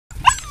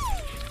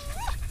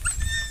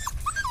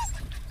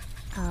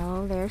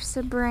Oh, there's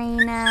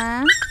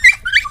Sabrina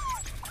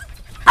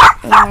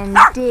and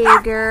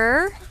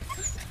Digger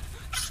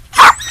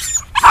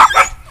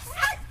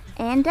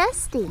and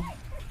Dusty.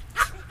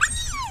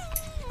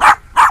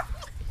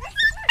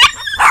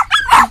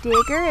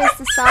 Digger is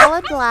the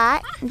solid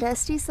black,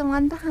 Dusty's the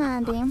one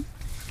behind him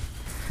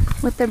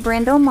with the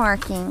brindle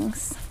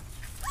markings.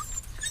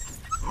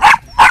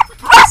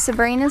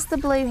 Sabrina's the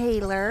blue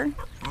heeler,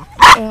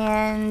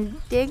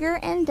 and Digger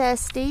and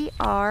Dusty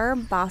are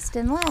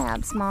Boston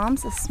Labs.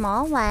 Mom's a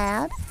small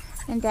lab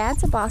and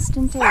Dad's a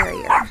Boston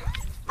Terrier.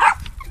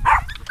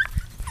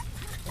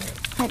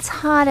 It's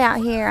hot out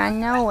here, I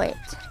know it.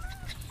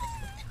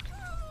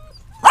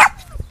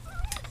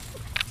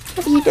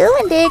 What are you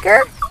doing,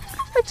 Digger?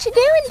 What you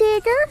doing,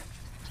 Digger?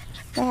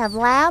 They have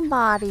lab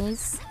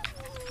bodies,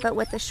 but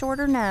with a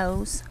shorter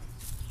nose.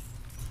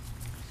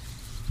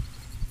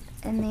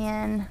 And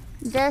then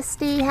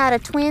Dusty had a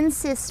twin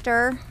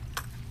sister,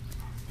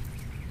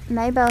 and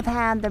they both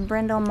had the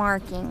brindle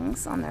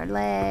markings on their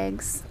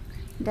legs.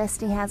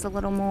 Dusty has a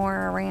little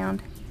more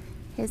around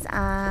his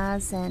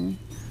eyes and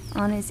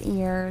on his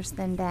ears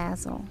than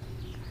Dazzle.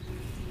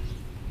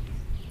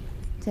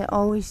 So,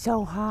 oh, it's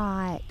so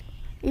hot.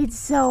 It's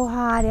so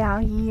hot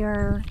out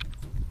here.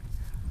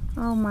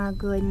 Oh my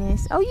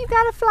goodness. Oh, you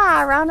got a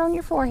fly right on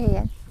your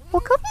forehead.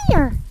 Well, come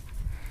here.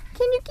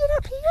 Can you get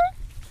up here?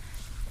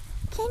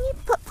 Can you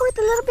put forth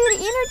a little bit of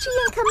energy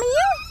and come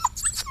here?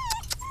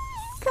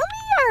 Come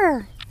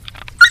here.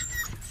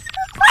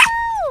 Oh,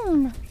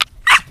 come on.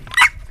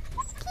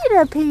 Get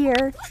up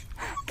here.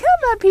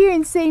 Come up here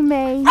and see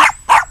me.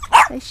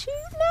 Say,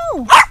 shoot,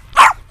 no.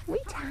 We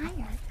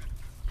tired.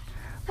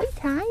 We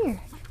tired.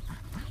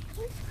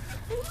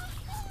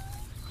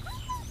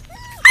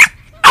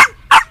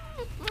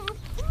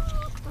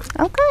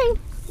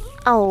 Okay.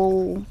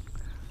 Oh,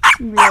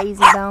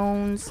 lazy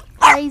bones.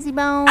 Lazy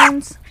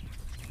bones.